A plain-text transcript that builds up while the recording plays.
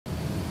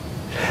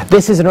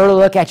This is an early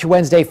look at your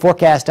Wednesday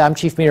forecast. I'm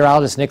Chief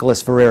Meteorologist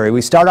Nicholas Ferreri.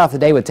 We start off the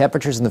day with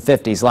temperatures in the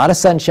 50s. A lot of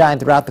sunshine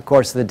throughout the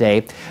course of the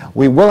day.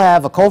 We will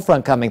have a cold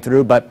front coming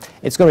through, but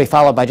it's going to be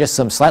followed by just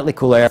some slightly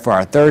cooler air for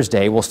our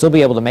Thursday. We'll still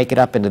be able to make it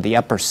up into the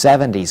upper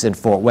 70s in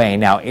Fort Wayne.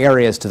 Now,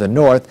 areas to the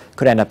north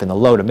could end up in the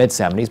low to mid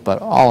 70s,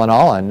 but all in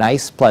all, a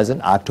nice,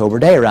 pleasant October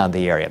day around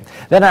the area.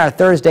 Then on our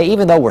Thursday,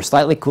 even though we're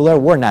slightly cooler,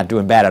 we're not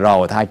doing bad at all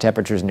with high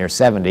temperatures near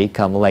 70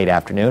 come late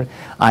afternoon.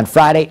 On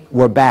Friday,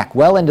 we're back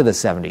well into the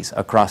 70s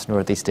across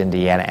northeast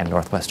Indiana and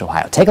northwest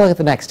Ohio. Take a look at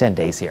the next 10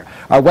 days here.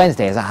 Our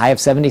Wednesday is a high of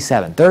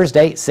 77,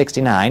 Thursday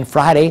 69,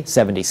 Friday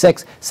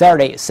 76,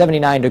 Saturday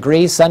 79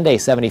 degrees, Sunday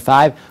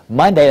 75,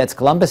 Monday, that's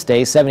Columbus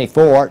Day,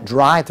 74,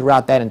 dry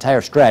throughout that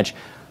entire stretch.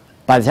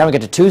 By the time we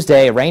get to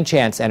Tuesday, a rain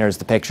chance enters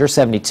the picture,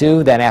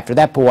 72. Then after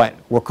that point,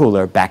 we're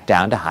cooler, back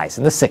down to highs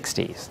in the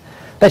 60s.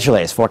 That's your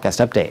latest forecast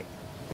update.